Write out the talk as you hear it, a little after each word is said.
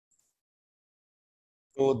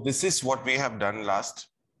So this is what we have done last.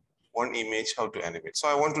 One image, how to animate. So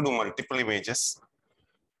I want to do multiple images.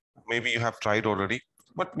 Maybe you have tried already,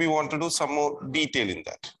 but we want to do some more detail in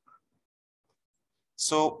that.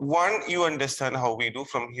 So one, you understand how we do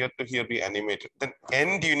from here to here, we animate it. Then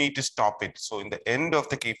end, you need to stop it. So in the end of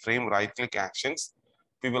the keyframe, right click actions,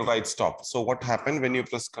 we will write stop. So what happened when you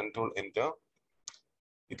press Control Enter?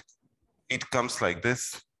 It comes like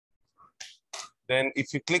this. Then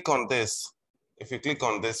if you click on this,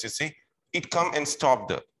 you see, it come and stop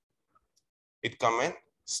there. It come and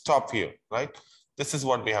stop here, right? This is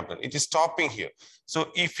what we have done. It is stopping here.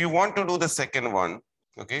 So if you want to do the second one,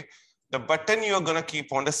 okay, the button you are going to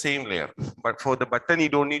keep on the same layer. But for the button, you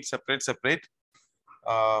don't need separate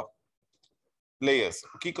layers.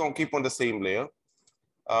 Keep on the same layer.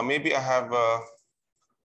 Maybe I have a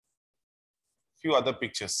few other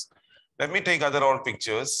pictures. Let me take other all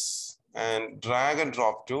pictures and drag and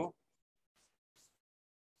drop to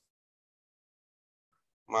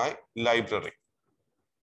my library.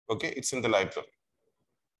 Okay, it's in the library.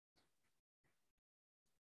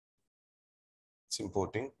 It's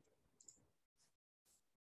importing.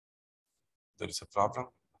 There is a problem.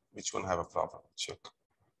 Which one have a problem? Check.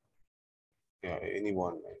 Yeah,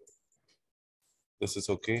 anyone. This is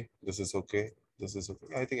okay. This is okay. This is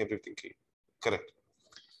okay. I think everything key. Correct.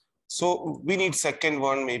 So we need second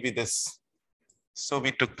one, maybe this. So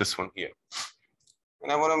we took this one here.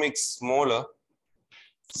 And I want to make smaller.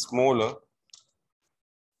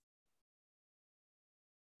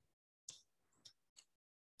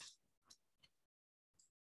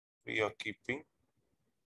 We are keeping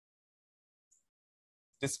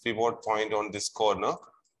this pivot point on this corner,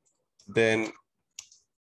 then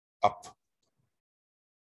up.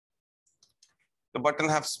 The button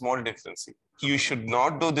have small difference. You should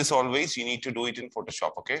not do this always. You need to do it in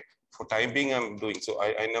Photoshop, okay? For time being, I'm doing. So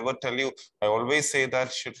I never tell you, I always say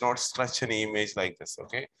that should not stretch an image like this,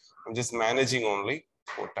 okay? I'm just managing only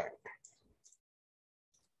for time.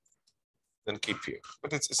 Then keep here.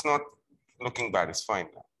 But it's not looking bad, it's fine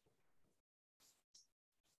now.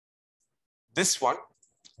 This one,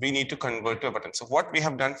 we need to convert to a button. So what we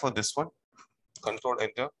have done for this one, Control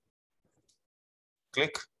Enter,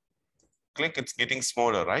 click, it's getting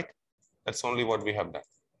smaller, right? That's only what we have done.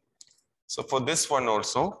 So for this one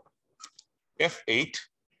also, F8,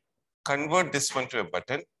 convert this one to a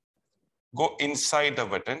button, go inside the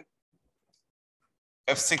button,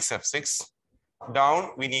 F6,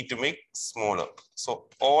 down, we need to make smaller. So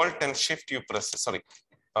Alt and Shift you press,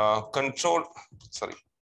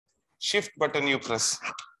 Shift button you press.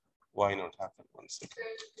 Why not happen? 1 second.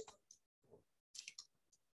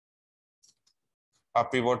 Our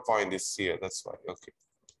pivot point is here, that's why, okay.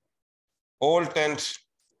 Alt and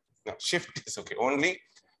no, Shift is okay, only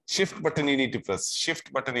Shift button you need to press.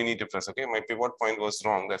 Shift button you need to press, okay? My pivot point was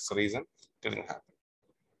wrong, that's the reason it didn't happen.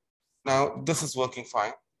 Now, this is working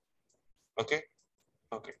fine, okay?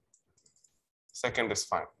 Okay. Second is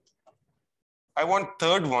fine. I want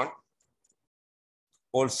third one.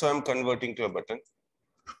 Also, I'm converting to a button.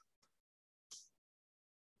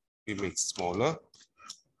 We make smaller.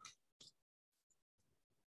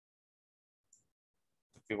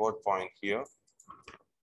 The pivot point here.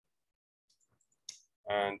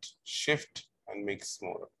 And Shift and make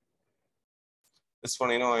smaller. This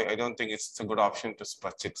one, I don't think it's a good option to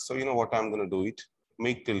stretch it. So you know what I'm going to do it.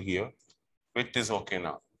 Make till here. Width is okay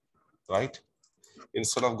now, right?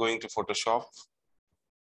 Instead of going to Photoshop,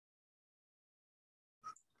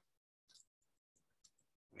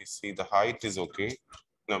 we see the height is okay.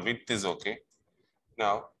 Now width is okay.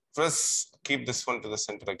 Now keep this one to the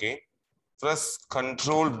center again. Press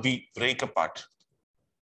Control B, break apart.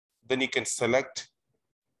 Then you can select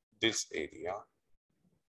this area.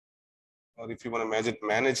 Or if you want to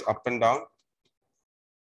manage up and down.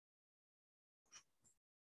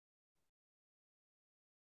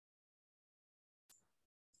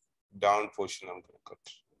 Down portion I'm going to cut.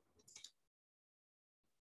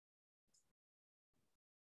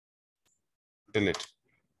 Delete.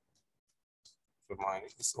 Mine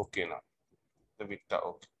is okay now. The width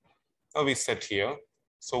okay. Now we set here.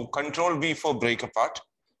 So Control B for break apart.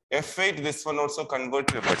 F8, this one also convert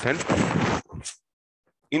to a button.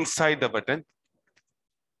 Inside the button.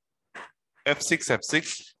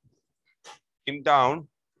 F6. In down,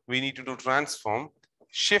 we need to do transform.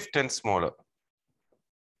 Shift and smaller.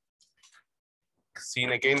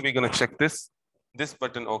 Scene again, we're going to check this. This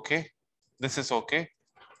button okay. This is okay.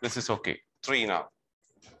 This is okay. 3 now.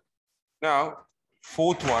 Now,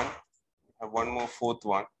 fourth one. I have one more fourth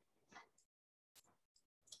one.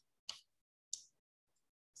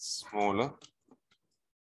 Smaller.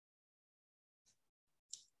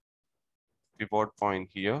 pivot point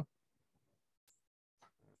here.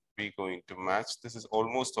 We're going to match. This is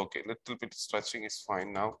almost okay. Little bit stretching is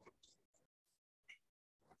fine now.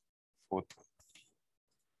 Fourth.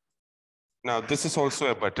 Now this is also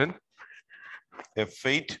a button,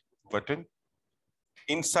 F8 button.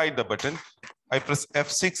 Inside the button, I press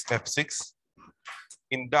F6, F6.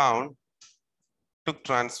 In down, took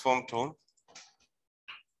transform tool.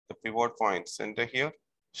 The pivot point center here.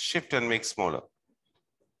 Shift and make smaller.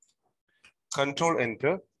 Control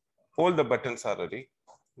enter. All the buttons are ready.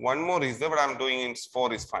 One more is there, but I'm doing in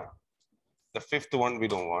 4 is fine. The fifth one we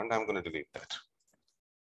don't want. I'm going to delete that.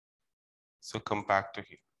 So come back to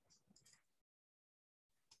here.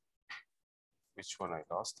 Which one I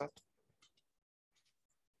lost that?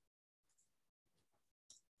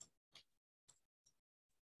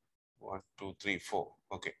 One, two, three, four.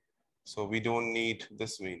 Okay. So we don't need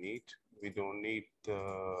this. We don't need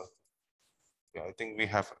the. Yeah, I think we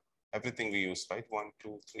have everything we use, right? 1,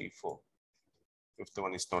 2, 3, 4. Fifth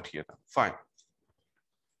one is not here now. Fine.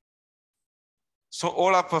 So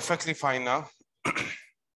all are perfectly fine now.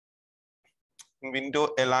 In window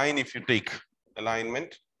align, if you take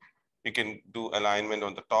alignment, you can do alignment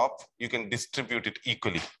on the top. You can distribute it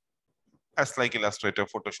equally. As like Illustrator,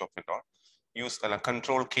 Photoshop and all. Use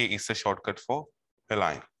Control K is a shortcut for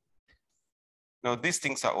align. Now these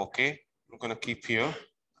things are okay. I'm going to keep here.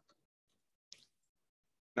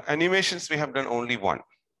 The animations we have done only one.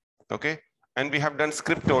 Okay. And we have done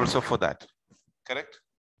script also for that. Correct?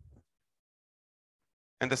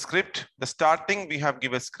 And the script, the starting, we have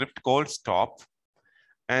given a script called stop.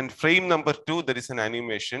 And frame number 2, there is an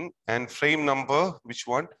animation. And frame number, which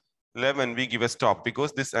one? 11, we give a stop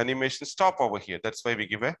because this animation stop over here. That's why we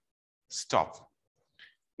give a stop.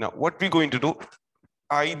 Now, what we're going to do,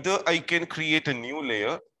 either I can create a new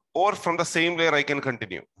layer or from the same layer, I can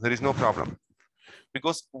continue. There is no problem.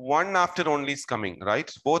 Because one after only is coming, right?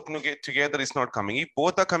 Both together is not coming. If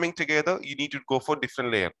both are coming together, you need to go for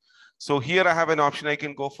different layer. So here I have an option. I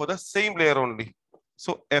can go for the same layer only.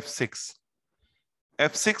 So F6.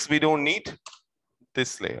 F6, we don't need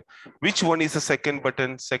this layer. Which one is the second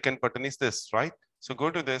button? Second button is this, right? So go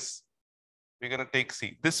to this. We're going to take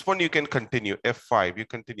C. This one you can continue. F5, you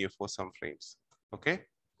continue for some frames. Okay.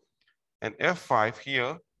 And F5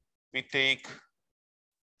 here, we take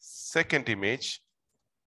second image.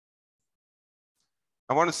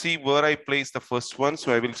 I want to see where I place the first one.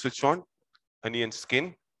 So I will switch on onion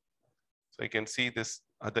skin. So I can see this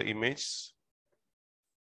other image.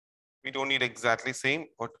 We don't need exactly same,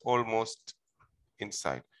 but almost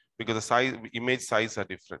inside because the size, image size are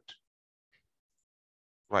different.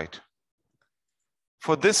 Right.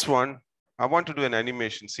 For this one, I want to do an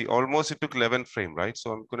animation. See, almost it took 11 frame, right?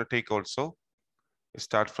 So I'm going to take also,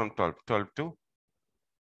 start from 12 to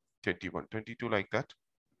 21, 22 like that.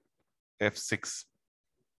 F6.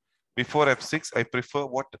 Before F6, I prefer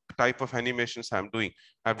what type of animations I'm doing.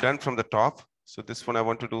 I've done from the top. So this one I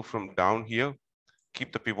want to do from down here.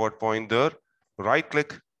 Keep the pivot point there. Right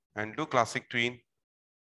click and do classic tween.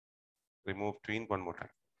 Remove tween one more time.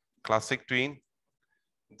 Classic tween.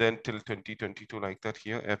 Then till 2022 like that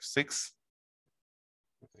here. F6.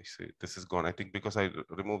 I see this is gone. I think because I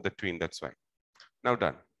removed the tween, that's why. Now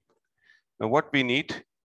done. Now what we need,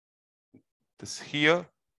 this here.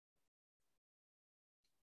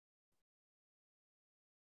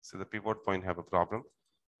 So the pivot point have a problem.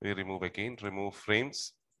 We remove again, remove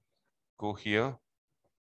frames. Go here,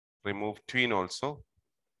 remove tween also,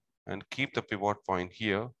 and keep the pivot point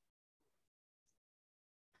here.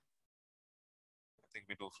 I think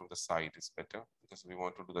we do from the side is better because we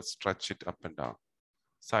want to do the stretch it up and down.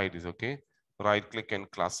 Side is okay. Right click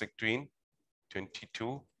and classic tween,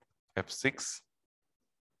 22, F6.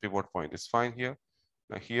 Pivot point is fine here.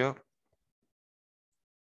 Now here,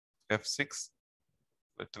 F6,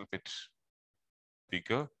 little bit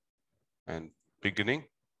bigger and beginning.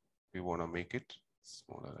 We want to make it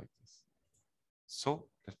smaller like this. So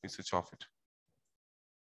let me switch off it.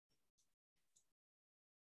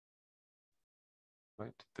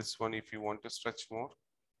 Right. This one, if you want to stretch more,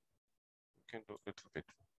 you can do a little bit.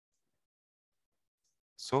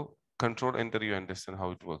 So control enter, you understand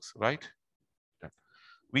how it works, right?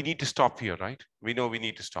 We need to stop here, right? We know we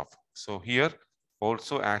need to stop. So here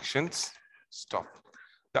also actions, stop.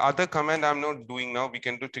 The other command I'm not doing now, we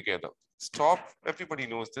can do together. Stop, everybody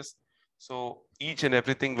knows this. So each and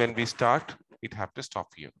everything when we start, it have to stop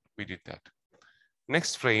here. We did that.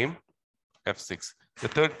 Next frame, F6. The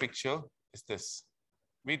third picture is this.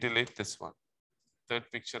 We delete this one. Third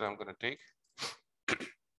picture I'm going to take.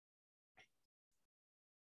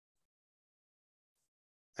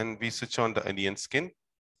 And we switch on the onion skin.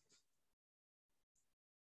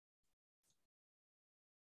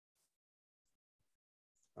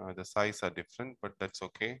 The size are different, but that's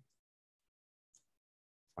okay.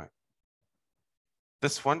 Fine.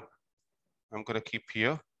 This one, I'm going to keep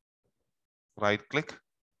here. Right click.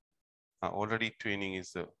 Already tweening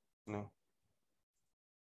is the, no.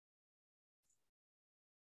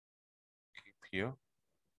 Keep here.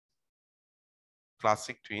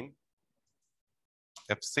 Classic tween.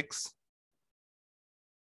 F6.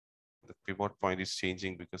 The pivot point is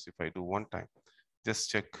changing because if I do one time, just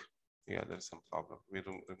check. Yeah, there is some problem. We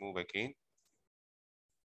remove again.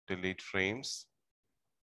 Delete frames.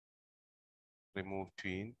 Remove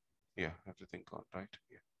tween. Yeah, everything gone right.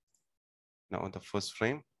 Yeah. Now on the first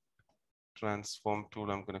frame, transform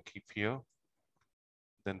tool I'm going to keep here.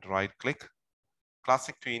 Then right click.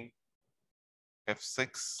 Classic tween.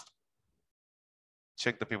 F6.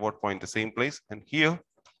 Check the pivot point the same place. And here,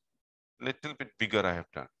 little bit bigger I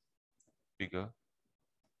have done. Bigger.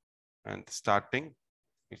 And starting,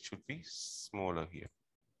 it should be smaller here.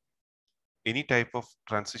 Any type of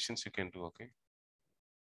transitions you can do, okay?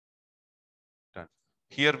 Done.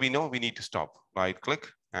 Here we know we need to stop. Right click,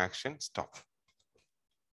 action, stop.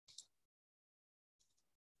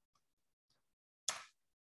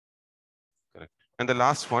 Correct. And the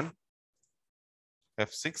last one,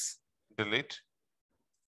 F6, delete.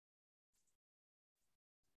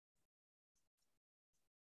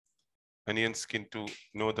 Onion skin to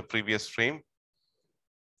know the previous frame.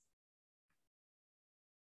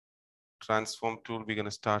 Transform tool, we're going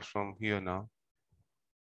to start from here now.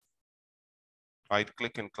 Right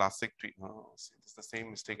click and classic tween. Oh, see, it's the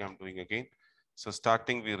same mistake I'm doing again. So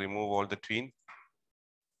starting, we remove all the tween.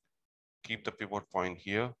 Keep the pivot point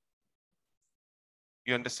here.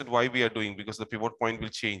 You understood why we are doing, because the pivot point will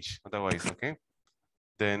change otherwise, okay?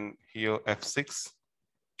 Then here F6,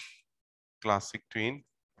 classic tween.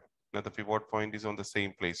 Now the pivot point is on the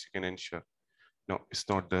same place, you can ensure. No, it's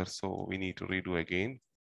not there, so we need to redo again.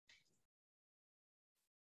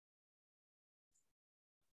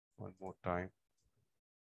 One more time.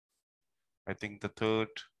 I think the third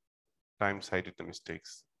times I did the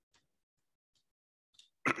mistakes.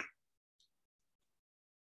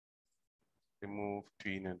 Remove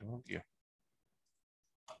tween and all, yeah.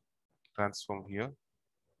 Transform here.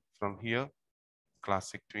 From here,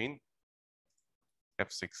 classic tween,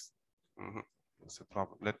 F6. That's a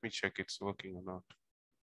problem. Let me check it's working or not.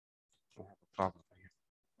 I have a problem here.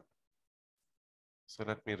 So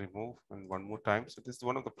let me remove and one more time. So this is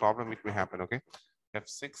one of the problem it may happen, okay?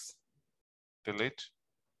 F6, delete,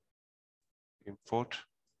 import,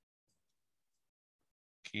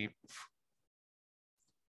 keep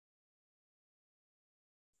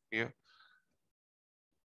here,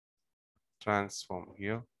 transform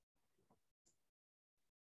here,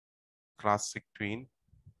 classic tween,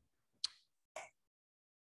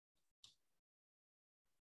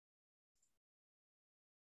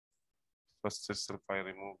 first itself I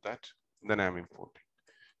remove that, then I'm importing.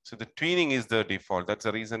 So the tweening is the default. That's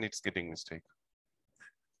the reason it's getting mistake.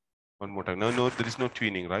 One more time. No, there is no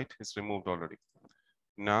tweening, right? It's removed already.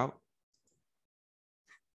 Now,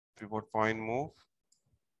 pivot point move,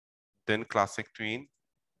 then classic tween,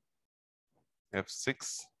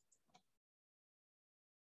 F6.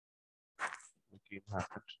 Again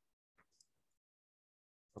happened.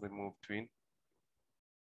 Remove tween.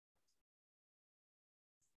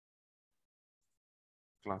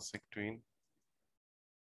 Classic tween.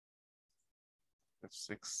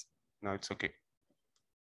 F6. Now it's okay.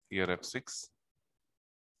 Here F6.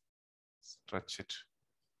 Stretch it.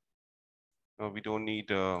 No, we don't need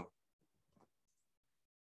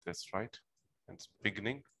this, right? And it's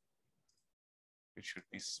beginning. It should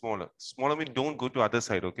be smaller. Smaller means don't go to other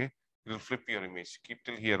side, okay? It will flip your image. Keep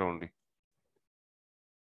till here only.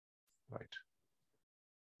 Right.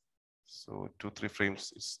 So 2-3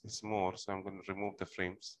 frames is more. So I'm going to remove the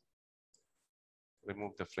frames.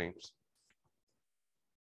 Remove the frames.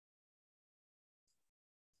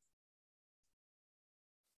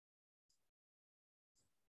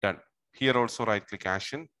 Done. Here also right click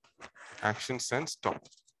action. Action send stop.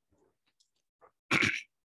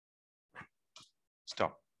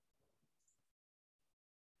 Stop.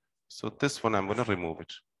 So this one I'm going to remove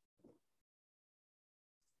it.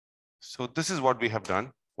 So this is what we have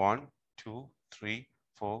done. 1, 2, 3,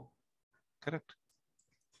 4. Correct.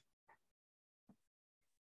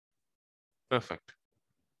 Perfect.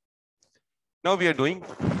 Now we are doing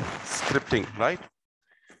scripting, right?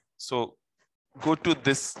 So go to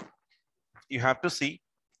this. You have to see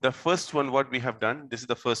the first one, what we have done. This is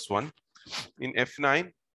the first one. In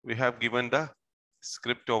F9, we have given the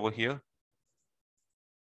script over here.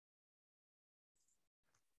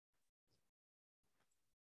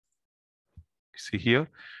 See here,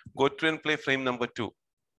 go to and play frame number 2.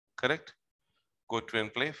 correct? Go to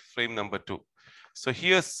and play frame number 2. So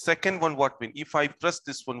here, second one, what mean? If I press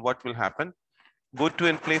this one, what will happen? Go to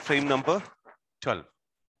and play frame number 12.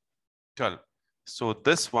 12. So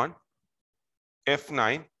this one,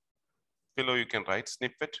 F9, below you can write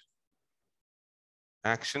snippet,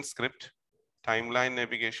 action script, timeline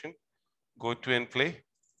navigation, go to and play.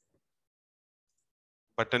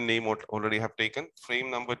 Button name already have taken,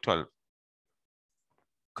 frame number 12.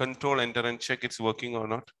 Control enter and check it's working or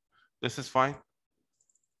not. This is fine.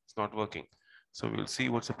 It's not working. So we'll see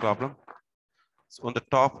what's the problem. So on the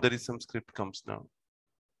top, there is some script comes now.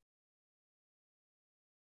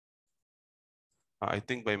 I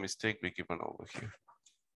think by mistake we given over here.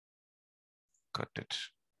 Cut it.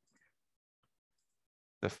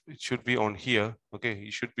 It should be on here. Okay,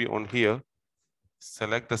 it should be on here.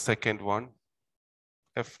 Select the second one.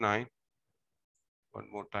 F9. One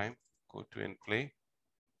more time. Go to and play.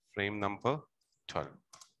 Frame number 12.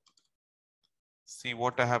 See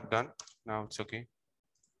what I have done. Now it's okay.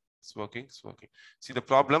 It's working. It's working. See the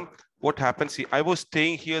problem. What happens? See, I was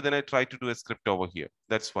staying here. Then I tried to do a script over here.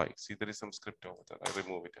 That's why. See, there is some script over there. I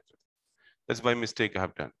remove it. That's by mistake I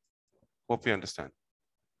have done. Hope you understand.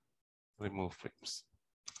 Remove frames.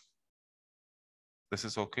 This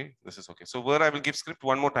is okay. This is okay. So where I will give script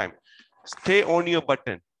one more time. Stay on your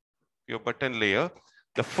button layer.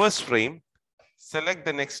 The first frame, select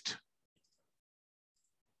the next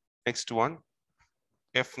one,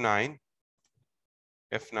 F9.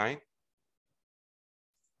 F9.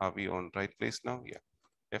 Are we on right place now? Yeah.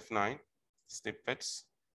 F9, snippets.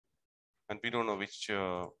 And we don't know which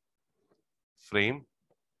frame.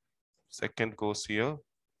 Second goes here.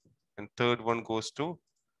 And third one goes to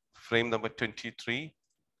frame number 23.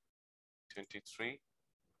 23.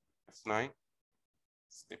 F9.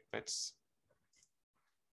 Snippets.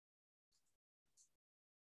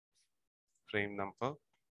 Frame number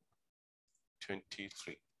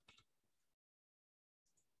 23.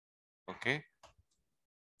 Okay.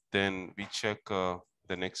 Then we check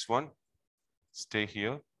the next one. Stay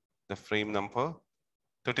here. The frame number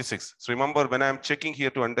 36. So remember, when I'm checking here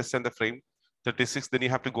to understand the frame 36, then you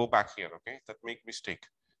have to go back here. Okay. That make mistake.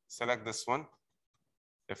 Select this one.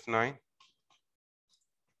 F9.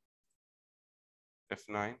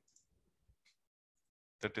 F9.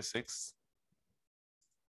 36.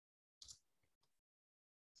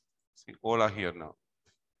 See, all are here now.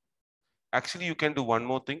 Actually, you can do one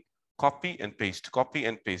more thing. Copy and paste. Copy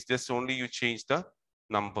and paste. Just only you change the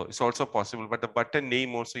number. It's also possible, but the button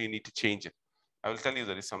name also you need to change it. I will tell you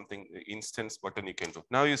there is something instance button you can do.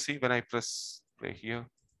 Now you see when I press play here,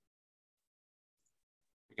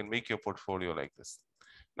 you can make your portfolio like this.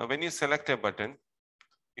 Now when you select a button,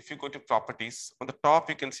 if you go to properties, on the top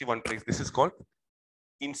you can see one place. This is called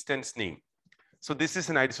instance name. So this is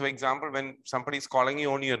an ID. So for example, when somebody is calling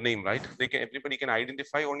you on your name, right? Everybody can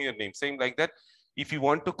identify on your name. Same like that. If you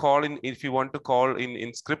want to call in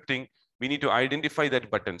scripting, we need to identify that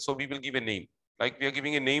button. So we will give a name. Like we are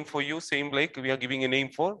giving a name for you, same like we are giving a name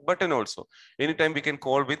for button also. Anytime we can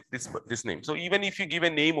call with this name. So even if you give a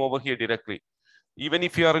name over here directly, even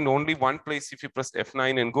if you are in only one place, if you press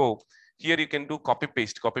F9 and go, here you can do copy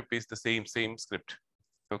paste the same script.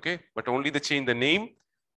 Okay, but only change the name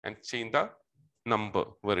and change the number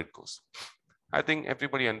where it goes. I think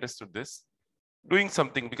everybody understood this. Doing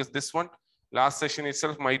something, because this one last session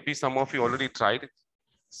itself might be some of you already tried.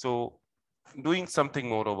 So doing something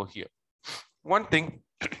more over here. One thing,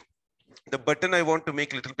 the button I want to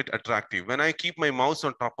make a little bit attractive. When I keep my mouse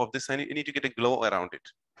on top of this, I need to get a glow around it.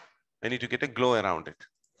 I need to get a glow around it.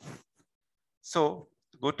 So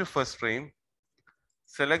go to first frame,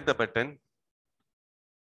 select the button,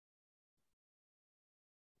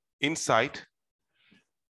 inside,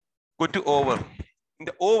 go to over. In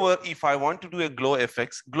the over, if I want to do a glow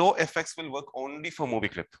effects will work only for movie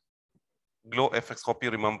clip. Glow effects, hope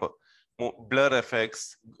you remember. Blur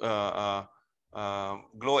effects,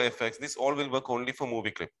 glow effects, this all will work only for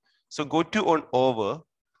movie clip. So go to on over,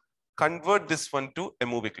 convert this one to a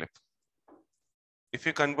movie clip. If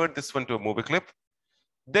you convert this one to a movie clip,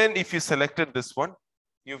 then if you selected this one,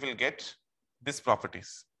 you will get this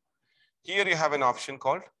properties. Here you have an option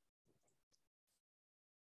called,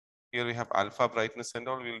 here we have alpha brightness and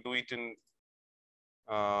all. We'll do it in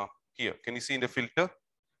here. Can you see in the filter?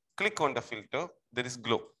 Click on the filter. There is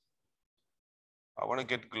glow. I want to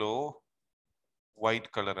get glow, white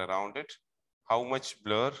color around it. How much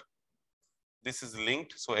blur? This is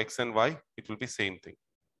linked. So X and Y, it will be same thing.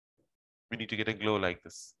 We need to get a glow like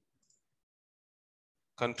this.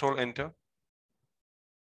 Control enter.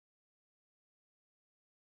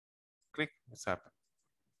 Click, it's happened.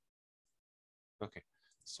 Okay.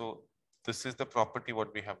 So This is the property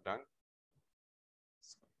what we have done.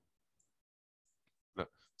 Look.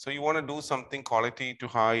 So you want to do something quality to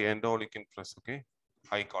high and all you can press, okay?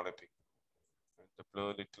 High quality. And the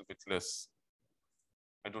blur a little bit less.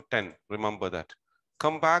 I do 10, remember that.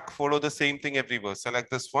 Come back, follow the same thing everywhere. Select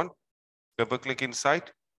this one, double click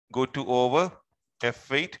inside, go to over,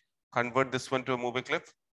 F8, convert this one to a movie clip.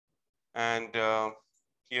 And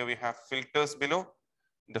here we have filters below.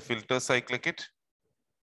 The filters, I click it.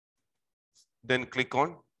 Then click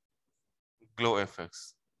on Glow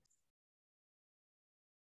FX.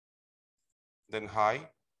 Then high.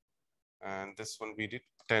 And this one we did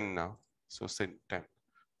 10 now. So send 10.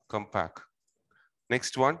 Come back.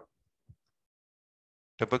 Next one.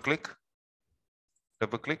 Double click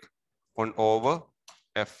on over,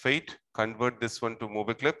 F8, convert this one to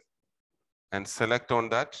movie clip and select on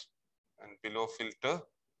that and below filter,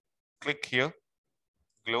 click here,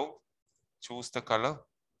 glow, choose the color,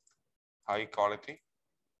 high quality,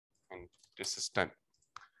 and this is 10.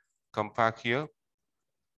 Come back here,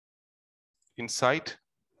 inside,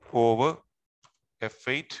 over,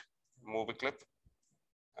 F8, movie clip,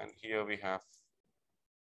 and here we have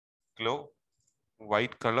glow,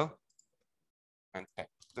 white color, and 10.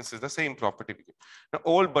 This is the same property. Now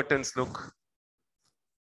all buttons look.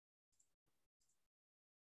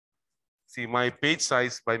 See, my page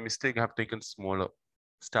size by mistake I have taken smaller.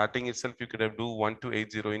 Starting itself, you could have do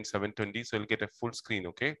 1280 in 720, so you'll get a full screen,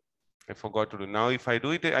 okay? I forgot to do. Now, if I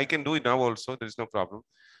do it, I can do it now also. There is no problem.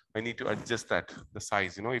 I need to adjust that, the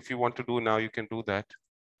size. You know, if you want to do now, you can do that.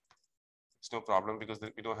 It's no problem because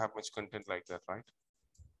we don't have much content like that, right?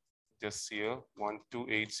 Just here,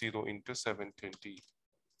 1280 into 720.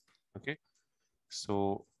 Okay.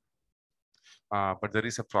 So, but there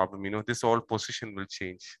is a problem, you know, this all position will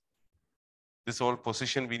change. This whole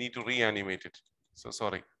position, we need to reanimate it. So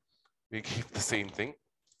sorry, we keep the same thing.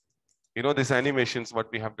 You know, these animations,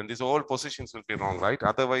 what we have done, these all positions will be wrong, right?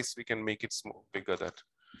 Otherwise, we can make it small, bigger that.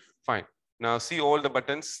 Fine. Now see all the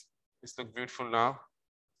buttons. This look beautiful now.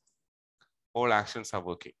 All actions are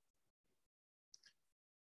working.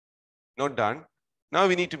 Not done. Now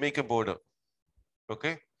we need to make a border.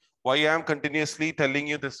 Okay. Why I am continuously telling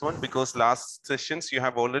you this one? Because last sessions, you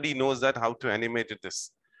have already knows that how to animate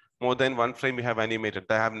this. More than one frame we have animated.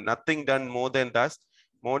 I have nothing done more than that.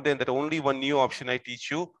 More than that, only one new option I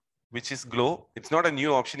teach you, which is glow. It's not a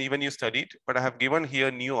new option, even you studied, but I have given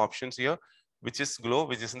here new options here, which is glow,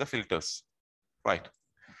 which is in the filters, right?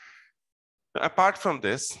 Now, apart from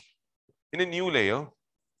this, in a new layer,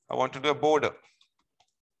 I want to do a border.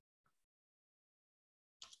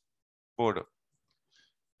 Border.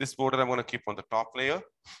 This border I'm going to keep on the top layer.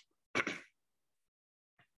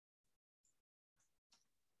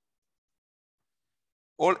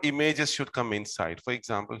 All images should come inside. For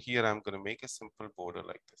example, here I'm going to make a simple border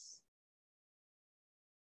like this.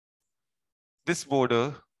 This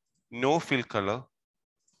border, no fill color,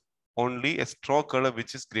 only a straw color,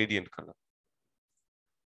 which is gradient color.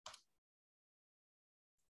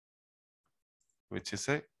 Which is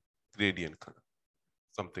a gradient color,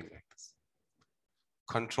 something like this.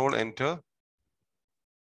 Control enter.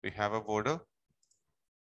 We have a border.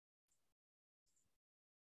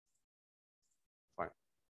 Fine.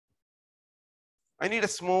 I need a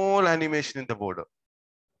small animation in the border.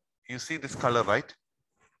 You see this color, right?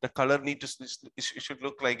 The color need to, it should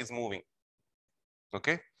look like it's moving.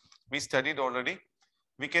 Okay. We studied already.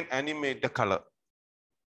 We can animate the color.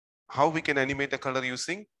 How we can animate the color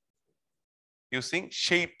using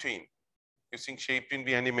shape tween. Using shape tween,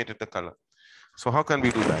 we animated the color. So how can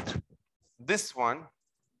we do that? This one,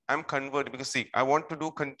 I'm converting because see, I want to do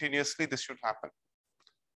continuously. This should happen.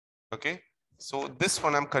 Okay. So this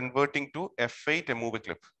one I'm converting to F8, a movie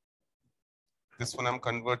clip. This one I'm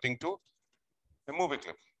converting to a movie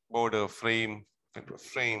clip. Border, frame,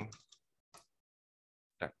 frame.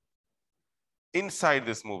 Done. Inside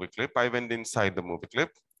this movie clip, I went inside the movie clip.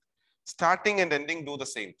 Starting and ending do the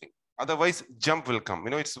same thing. Otherwise, jump will come.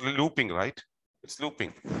 You know, it's looping, right? It's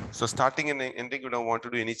looping. So starting and ending, you don't want to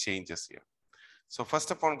do any changes here. So first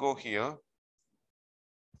of all, go here,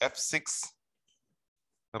 F6,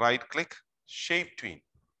 right click, shape tween.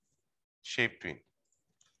 Shape tween.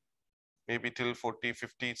 Maybe till 40,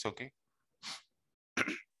 50, it's okay.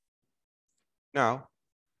 Now,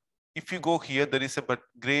 if you go here, there is a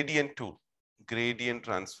gradient tool, gradient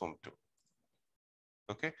transform tool.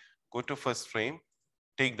 Okay, go to first frame,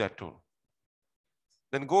 take that tool.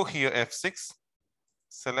 Then go here, F6,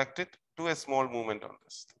 select it, do a small movement on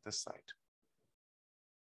this side.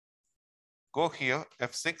 Go here,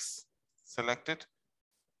 F6, select it,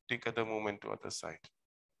 take other movement to other side.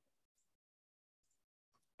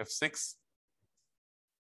 F6,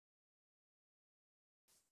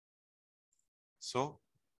 So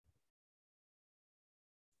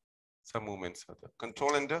some movements are there.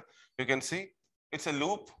 Control enter. You can see it's a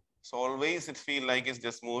loop. So always it feel like it's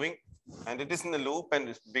just moving, and it is in the loop, and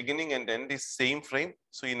it's beginning and end is same frame.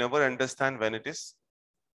 So you never understand when it is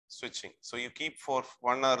switching. So you keep for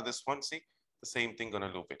 1 hour this one, see the same thing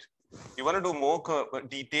gonna loop it. You want to do more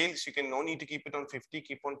details, you can no need to keep it on 50,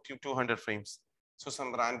 keep on 200 frames. So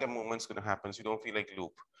some random movements gonna happen. So you don't feel like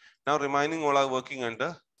loop. Now reminding all are working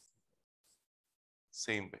under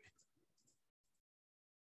same way.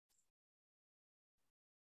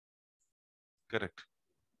 Correct.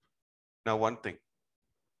 Now one thing.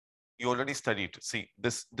 You already studied. See,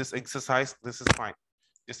 this exercise, this is fine.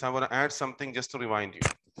 Just I want to add something just to remind you.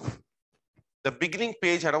 The beginning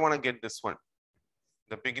page, I don't want to get this one.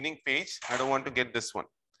 The beginning page, I don't want to get this one.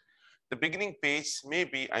 The beginning page,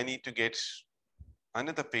 maybe I need to get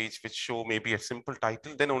another page which show maybe a simple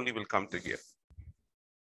title, then only will come to here.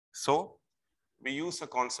 So we use a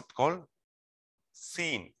concept called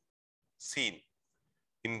scene. Scene.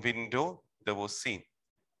 In window, there was scene.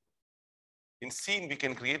 In scene, we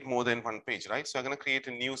can create more than one page, right? So I'm going to create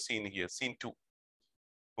a new scene here, scene 2.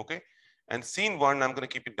 Okay. And scene 1, I'm going to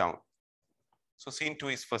keep it down. So scene 2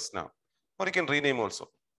 is first now. Or you can rename also.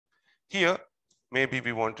 Here, maybe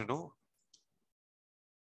we want to do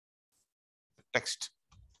text.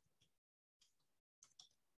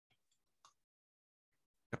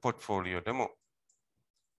 A portfolio demo.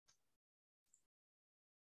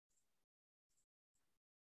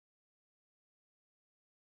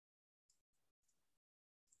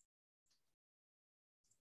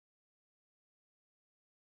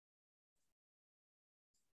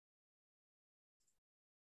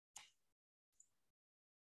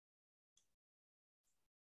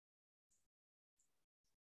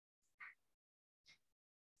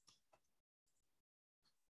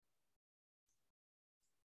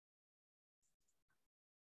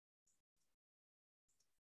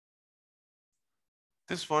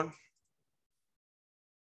 This one,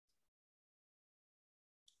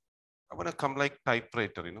 I want to come like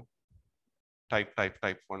typewriter,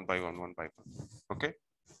 type, one by one, one by one. Okay.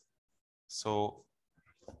 So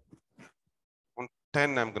on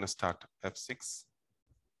 10, I'm going to start F6.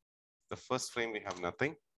 The first frame, we have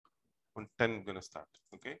nothing. On 10, I'm going to start.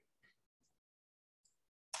 Okay.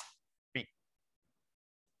 P.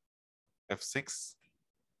 F6.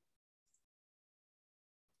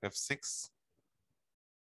 F6.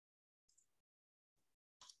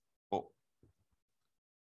 O.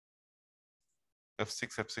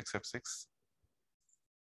 F6, F6, F6.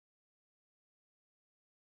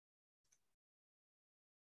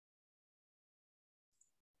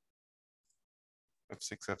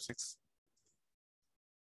 F6, F6.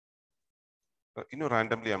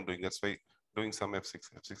 Randomly I'm doing. That's why doing some F6,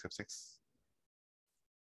 F6, F6.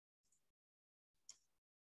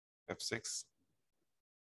 F6.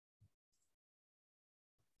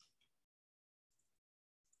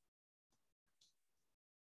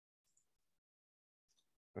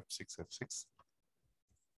 F6, F6.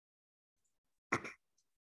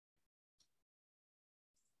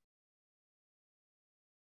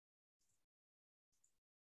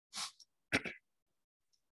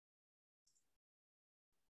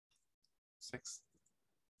 Six.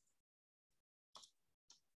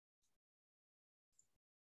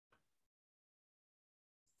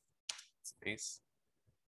 Space.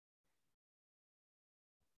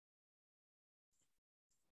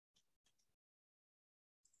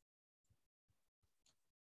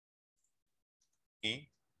 E.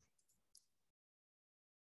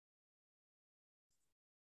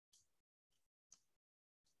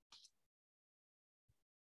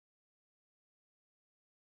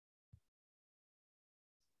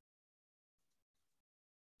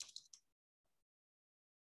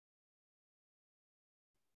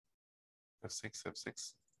 F6,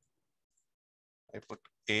 F6. I put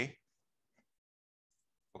A.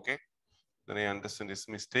 Okay. Then I understand this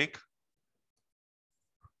mistake.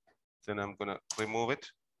 Then I'm going to remove it.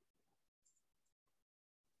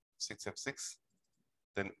 6, F6.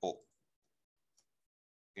 Then O.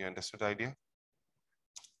 You understood the idea?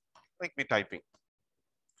 Like me typing.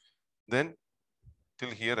 Then till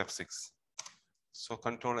here F6. So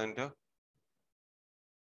control enter.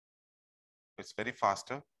 It's very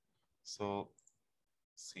faster. So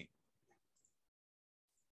see.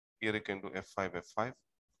 Here you can do F5, F5.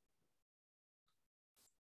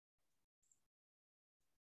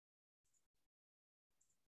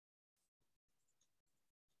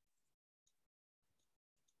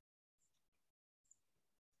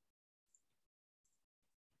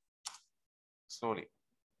 Slowly.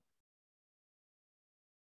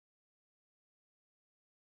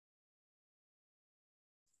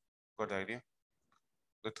 Got the idea?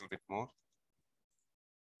 Little bit more.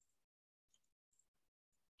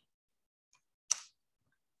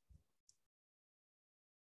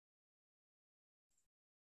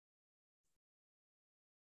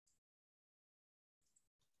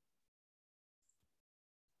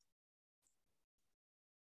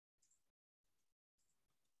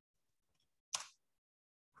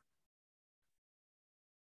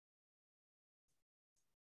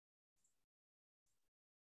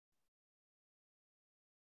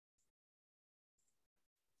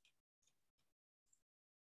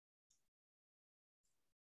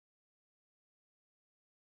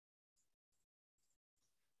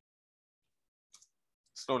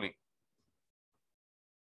 Slowly.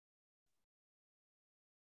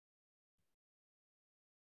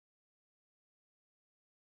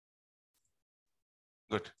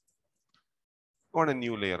 Good. Want a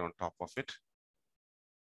new layer on top of it.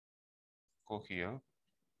 Go here.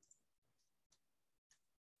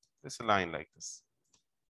 There's a line like this.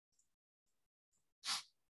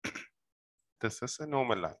 This is a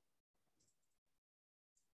normal line.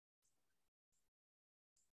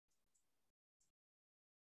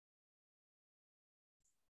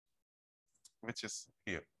 Which is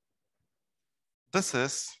here. This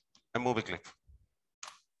is a movie clip.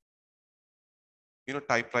 You know,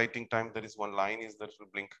 typewriting time, there is one line is that will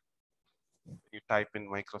blink. You type in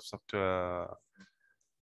Microsoft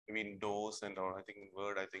Windows and or I think in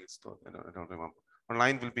Word, I think it's I don't remember. A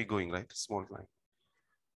line will be going, right? Small line.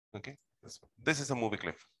 Okay. This is a movie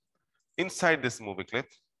clip. Inside this movie clip,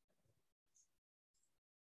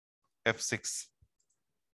 F6.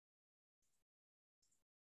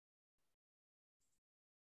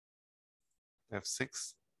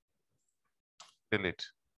 F6. Delete.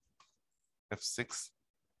 F6.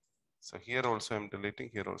 So here also I'm deleting,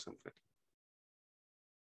 here also I'm deleting.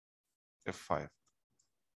 F5.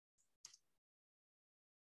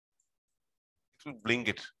 It will blink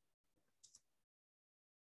it.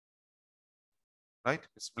 Right?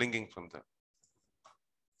 It's blinking from there.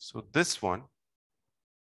 So this one,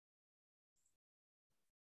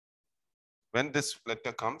 when this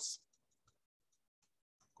letter comes,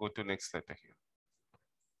 go to next letter here.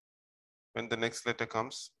 When the next letter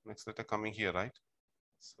comes, next letter coming here, right?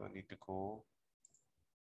 So I need to go.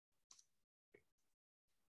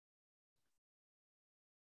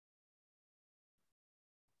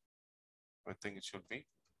 I think it should be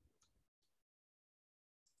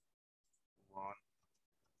 1,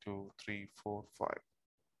 2, 3, 4, 5.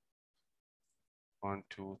 1,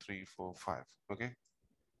 2, 3, 4, 5. Okay.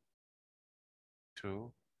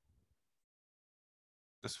 2.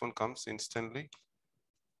 This one comes instantly.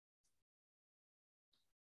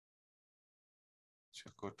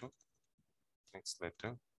 Should go to next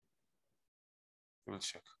letter. We will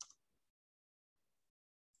check.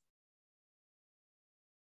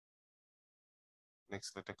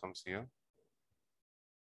 Next letter comes here.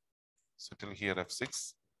 So till here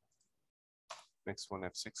F6. Next one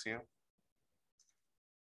F6 here.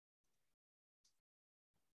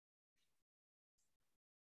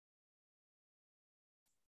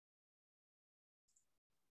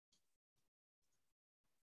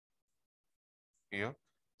 Here.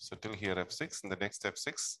 So till here F6 and the next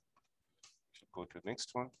F6. Should go to next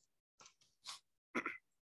one.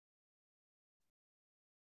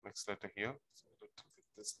 Next letter here. So let's hit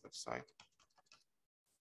this left side.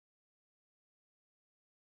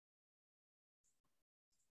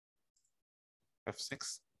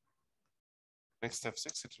 F6. Next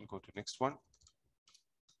F6, it will go to next one.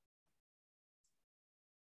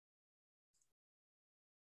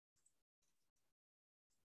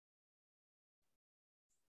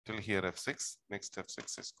 Till here F6. Next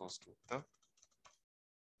F6 is goes to the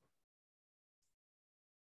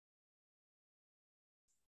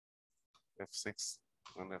F6.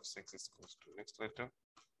 And F6 is goes to next letter.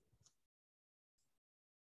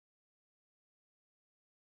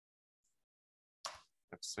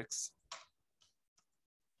 F6.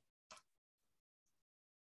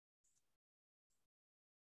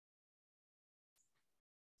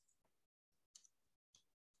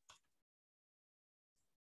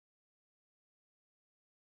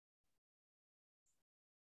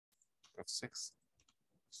 F6.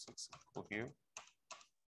 6 go here.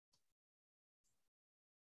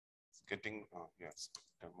 It's getting yes,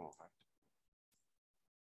 demo right.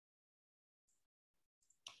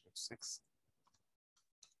 F6.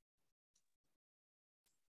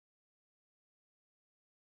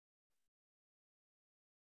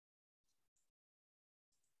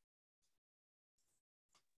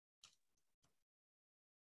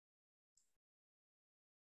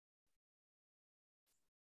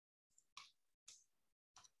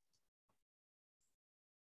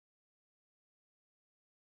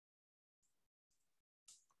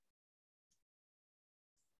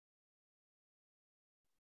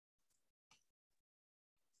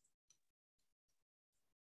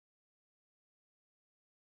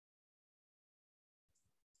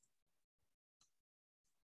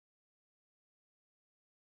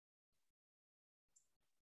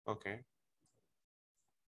 Okay.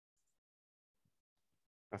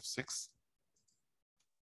 F6.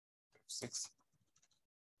 F6.